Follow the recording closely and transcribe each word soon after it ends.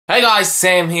Hey guys,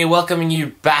 Sam here, welcoming you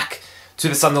back to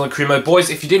the Sunderland Crew Mode. Boys,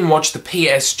 if you didn't watch the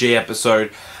PSG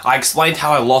episode, I explained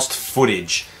how I lost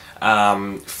footage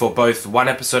for both one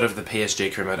episode of the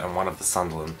PSG Crew Mode and one of the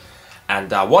Sunderland. And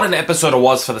what an episode it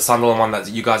was for the Sunderland one that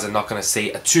you guys are not going to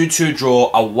see. A 2-2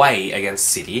 draw away against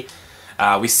City.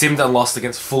 We simmed and lost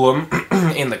against Fulham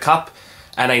in the Cup.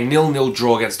 And a 0-0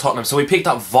 draw against Tottenham. So we picked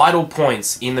up vital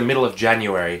points in the middle of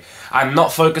January. I'm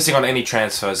not focusing on any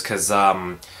transfers because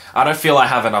I don't feel I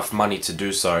have enough money to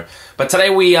do so. But today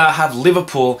we have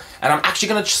Liverpool, and I'm actually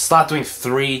going to start doing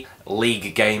 3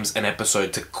 league games an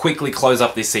episode to quickly close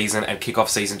up this season and kick off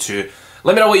Season 2.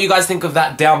 Let me know what you guys think of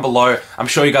that down below. I'm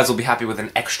sure you guys will be happy with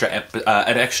an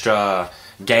extra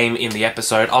game in the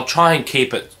episode. I'll try and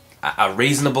keep it a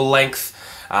reasonable length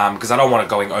because I don't want it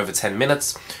going over 10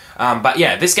 minutes. But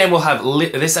yeah, this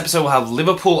episode will have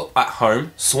Liverpool at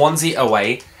home, Swansea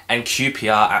away, and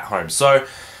QPR at home. So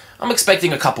I'm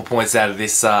expecting a couple points out of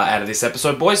this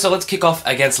episode, boys. So let's kick off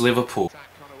against Liverpool.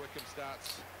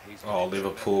 Oh,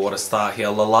 Liverpool! What a start here,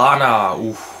 Lallana.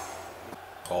 Oof.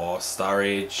 Oh,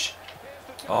 Sturridge.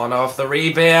 Oh no, off the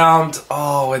rebound.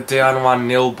 Oh, we're down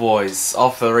 1-0, boys.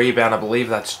 Off the rebound, I believe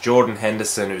that's Jordan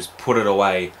Henderson who's put it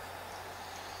away.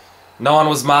 No one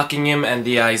was marking him, and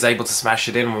he's able to smash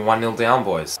it in. We're 1-0 down,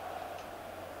 boys.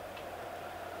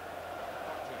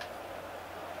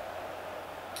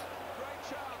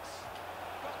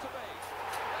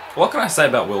 What can I say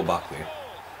about Will Buckley?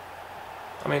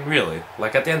 I mean, really.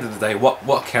 Like, at the end of the day,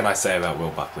 what can I say about Will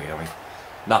Buckley? I mean,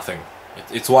 nothing.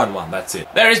 It's 1-1, that's it.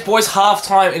 There it is, boys.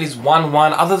 Half-time, it is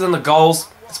 1-1. Other than the goals,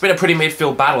 it's been a pretty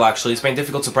midfield battle, actually. It's been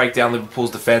difficult to break down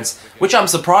Liverpool's defence, which I'm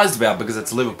surprised about because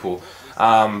it's Liverpool.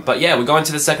 But yeah, we're going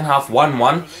to the second half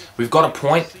 1-1. We've got a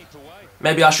point.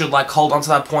 Maybe I should hold on to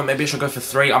that point. Maybe I should go for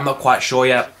 3. I'm not quite sure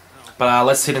yet. But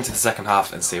let's hit into the second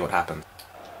half and see what happens.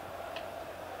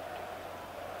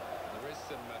 There is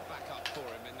some backup for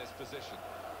him in this position.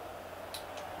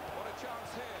 What a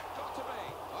chance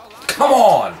here. Come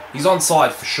on! He's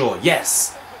onside for sure.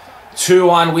 Yes.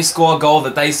 2-1. We score a goal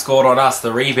that they scored on us.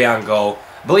 The rebound goal.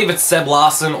 I believe it's Seb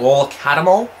Larsson or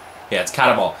Catamol. Yeah, it's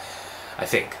Catamol, I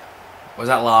think. Or is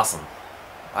that Larson?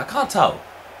 I can't tell.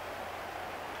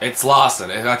 It's Larson.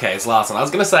 Okay, it's Larson. I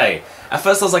was going to say, at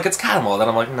first I was like, it's Catamol. Then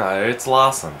I'm like, no, it's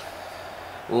Larson.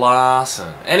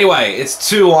 Larson. Anyway, it's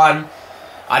 2-1.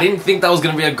 I didn't think that was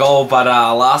going to be a goal, but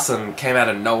Larson came out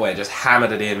of nowhere, just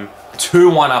hammered it in.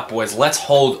 2-1 up, boys. Let's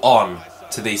hold on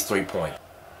to these 3 points.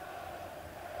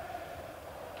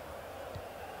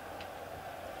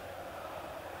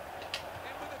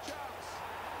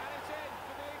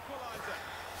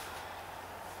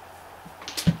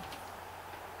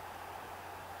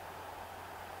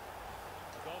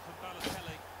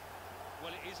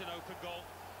 Well, it is an open goal,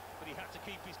 but he had to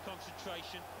keep his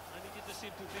concentration, and he did the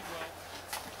simple thing well.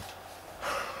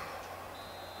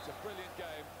 It's a brilliant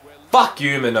game. Fuck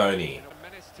you, Manoni.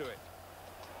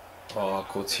 Oh,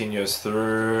 Coutinho's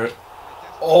through.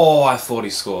 Oh, I thought he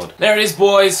scored. There it is,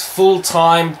 boys. Full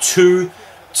time,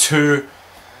 2-2.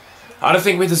 I don't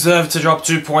think we deserve to drop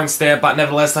 2 points there, but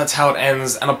nevertheless, that's how it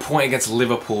ends. And a point against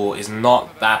Liverpool is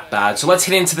not that bad. So let's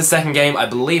hit into the second game, I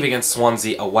believe against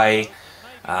Swansea away.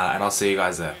 And I'll see you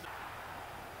guys there.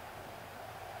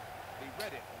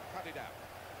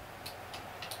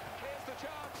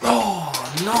 Oh,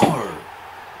 no!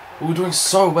 We were doing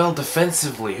so well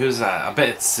defensively. Who's that? I bet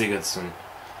it's Sigurdsson.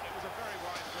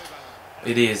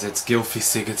 It is. It's Gylfi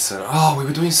Sigurdsson. Oh, we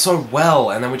were doing so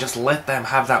well, and then we just let them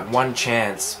have that one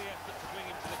chance.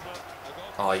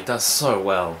 Oh, he does so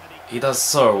well. He does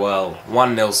so well.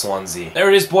 1-0 Swansea. There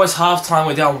it is, boys. Half-time.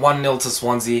 We're down 1-0 to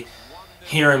Swansea.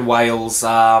 Here in Wales,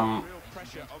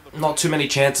 not too many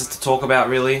chances to talk about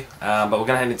really, but we're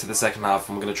gonna head into the second half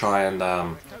and we're gonna try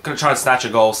and snatch a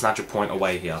goal, snatch a point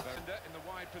away here.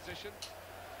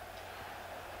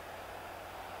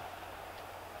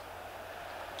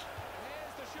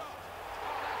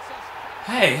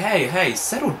 Hey,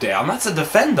 settle down. That's a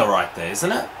defender right there,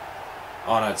 isn't it?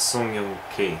 Oh no, it's Sung Young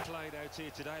Ki.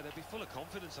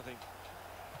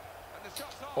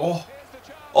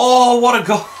 Oh, what a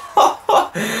goal!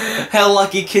 How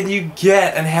lucky can you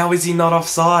get, and how is he not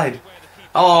offside?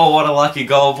 Oh, what a lucky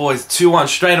goal, boys. 2-1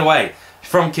 straight away.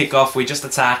 From kickoff, we just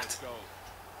attacked.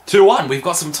 2-1, we've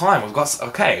got some time.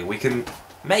 Okay, we can,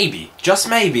 maybe, just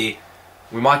maybe,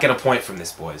 we might get a point from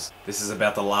this, boys. This is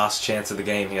about the last chance of the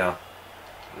game here.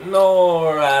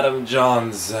 No, Adam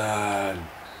Johnson.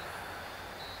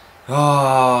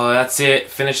 Oh, that's it.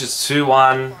 Finishes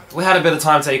 2-1. We had a bit of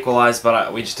time to equalise,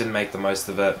 but we just didn't make the most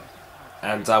of it.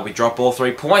 And we drop all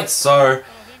 3 points, so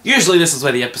usually this is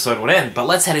where the episode would end. But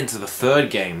let's head into the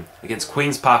third game against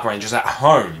Queen's Park Rangers at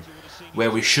home.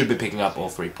 where we should be picking up all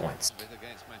 3 points.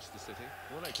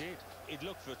 Well, they did. It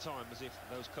looked for a time as if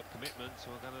those cup commitments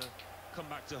were going to come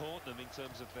back to haunt them in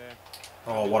terms of their...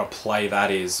 Oh, what a play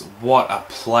that is. What a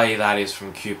play that is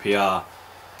from QPR.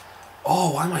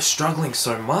 Oh, why am I struggling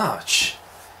so much?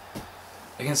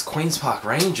 Against Queen's Park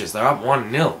Rangers, they're up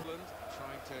 1-0. Trying to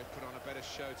put on a better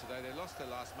show today. They lost their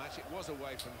last match. It was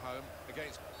away from home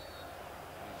against...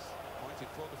 He's pointed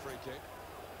for the free kick.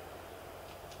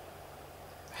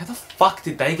 How the fuck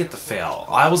did they get the foul?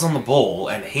 I was on the ball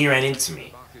and he ran into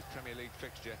me.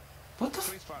 What the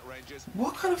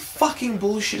what kind of fucking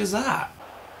bullshit is that?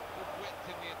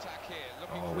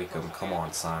 Oh, Wickham, come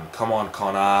on, son. Come on,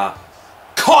 Connor.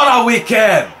 Connor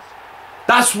Wickham!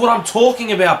 That's what I'm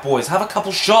talking about, boys. Have a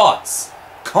couple shots.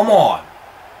 Come on.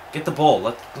 Get the ball.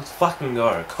 Let's fucking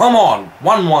go. Come on.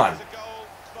 1-1.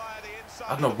 I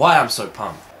don't know why I'm so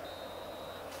pumped.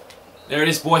 There it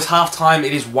is, boys. Half time.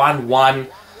 It is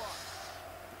 1-1.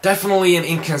 Definitely an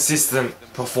inconsistent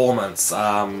performance.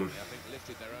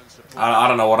 I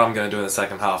don't know what I'm going to do in the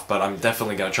second half, but I'm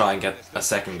definitely going to try and get a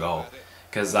second goal.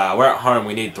 Because we're at home,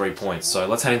 we need 3 points. So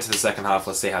let's head into the second half,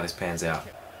 let's see how this pans out.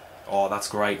 Oh, that's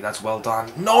great, that's well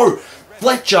done. No!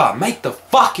 Fletcher, make the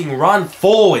fucking run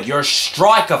forward. You're a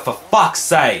striker, for fuck's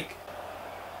sake.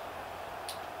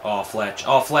 Oh, Fletch.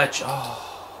 Oh, Fletch.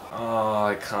 Oh,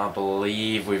 I can't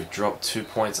believe we've dropped 2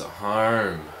 points at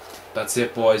home. That's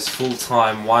it, boys. Full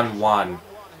time, 1-1.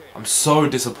 I'm so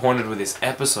disappointed with this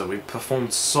episode. We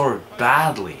performed so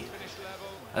badly.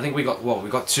 I think we got, well, we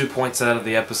got 2 points out of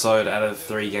the episode, out of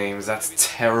 3 games. That's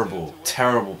terrible.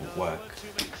 Terrible work.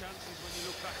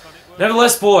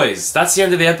 Nevertheless, boys, that's the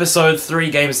end of the episode. 3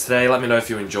 games today. Let me know if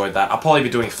you enjoyed that. I'll probably be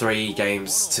doing 3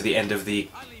 games to the end of the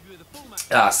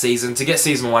season to get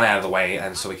Season 1 out of the way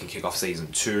and so we can kick off Season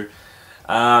 2.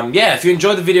 Yeah, if you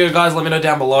enjoyed the video, guys, let me know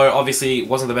down below. Obviously, it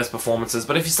wasn't the best performances,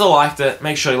 but if you still liked it,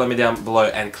 make sure you let me down below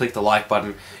and click the like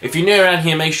button. If you're new around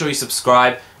here, make sure you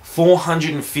subscribe.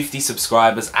 450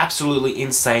 subscribers, absolutely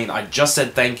insane. I just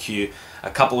said thank you a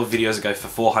couple of videos ago for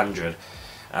 400.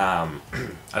 I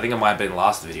think it might have been the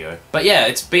last video. But yeah,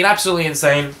 it's been absolutely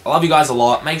insane. I love you guys a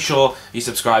lot. Make sure you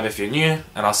subscribe if you're new,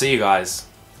 and I'll see you guys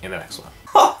in the next one.